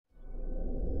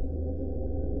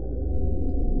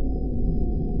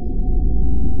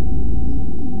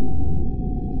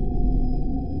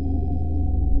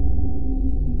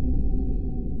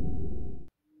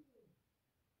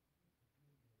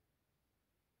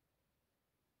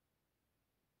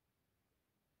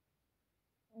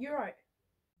You're right.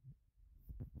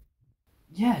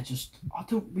 Yeah, I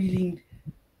don't really...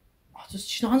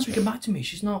 she's not answering, getting back to me.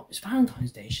 She's not... It's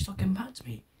Valentine's Day. She's not getting back to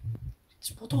me.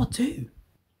 What do I do?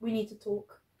 We need to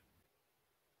talk.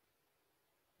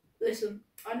 Listen,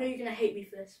 I know you're going to hate me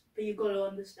for this, but you've got to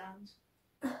understand.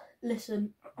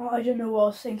 Listen, I don't know what I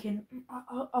was thinking.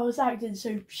 I was acting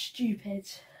so stupid.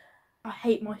 I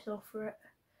hate myself for it.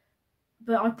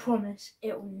 But I promise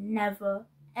it will never,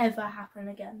 ever happen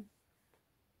again.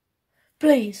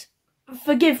 Please,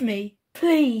 forgive me.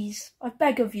 Please, I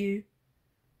beg of you.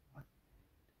 I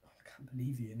can't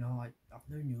believe you. No, I've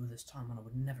known you all this time and I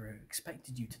would never have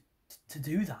expected you to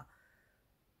do that.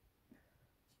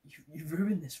 You've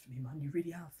ruined this for me, man. You really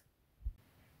have.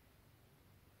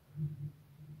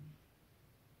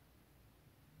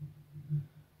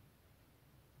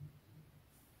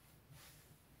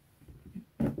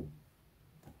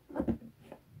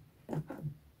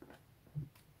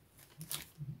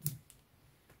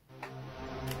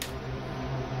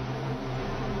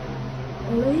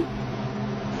 Olly?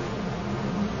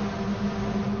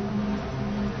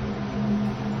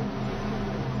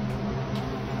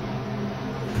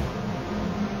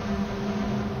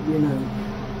 You know,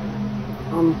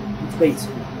 I'm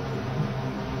debating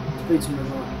whether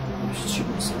I should shoot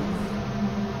myself.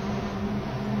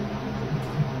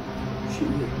 Shoot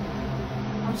you.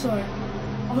 I'm sorry.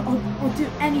 I'll do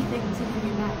anything to give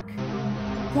you back.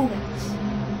 I promise.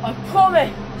 I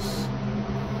promise!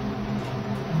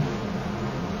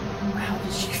 How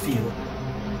did she feel?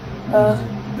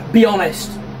 Be honest.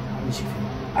 How did she feel?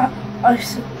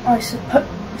 I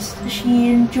suppose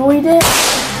she enjoyed it.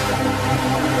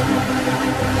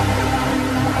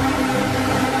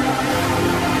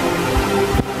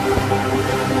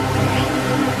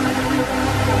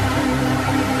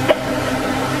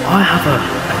 I have a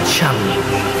challenge.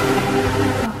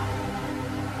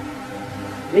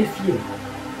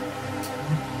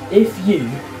 If you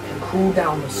can crawl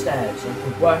down the stairs like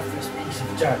the worthless piece of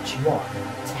dirt you are,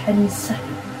 10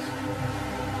 seconds,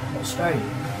 I'll spare you.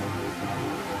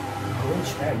 I won't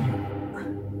spare you.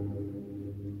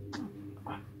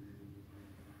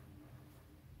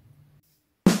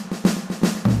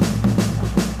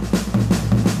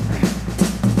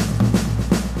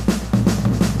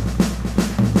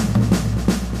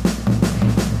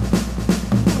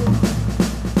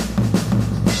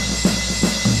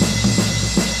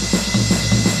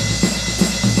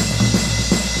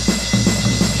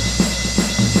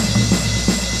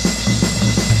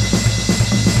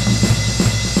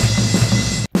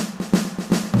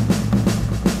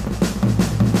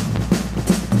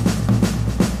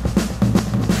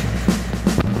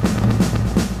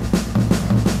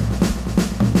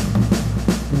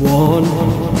 One, 2,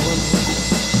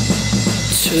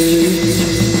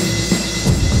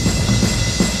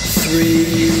 3,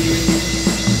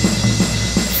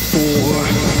 4,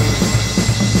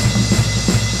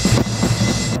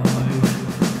 5,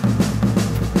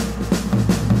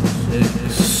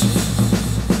 6,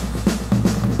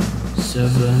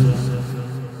 7,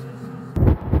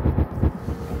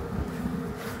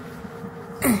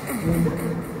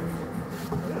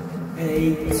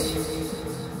 8,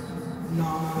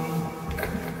 9.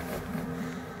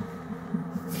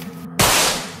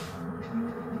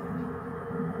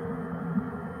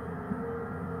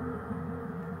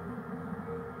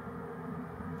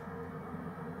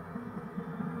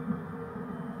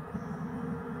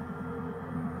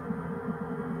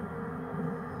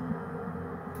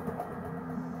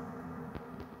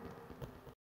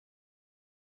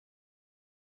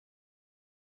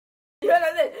 You went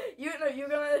like this. You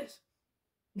went like this.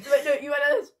 Wait, no, you went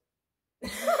like this.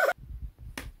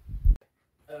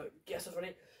 Guess that's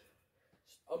ready.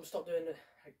 Stop doing it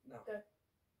now. Go.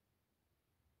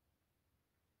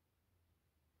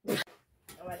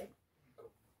 Ready?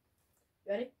 Cool.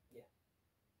 You ready? Yeah.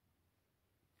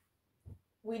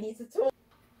 We need to talk.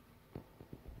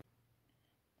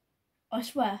 I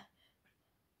swear.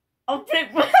 I'll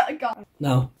pick my gun.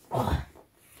 No. 4.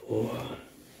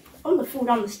 I'm gonna fall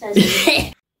down the stairs.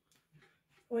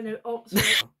 Oh no, oh, sorry.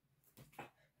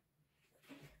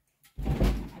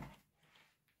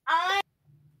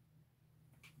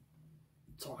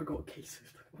 Sorry, I got a case.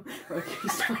 Okay,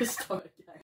 start again.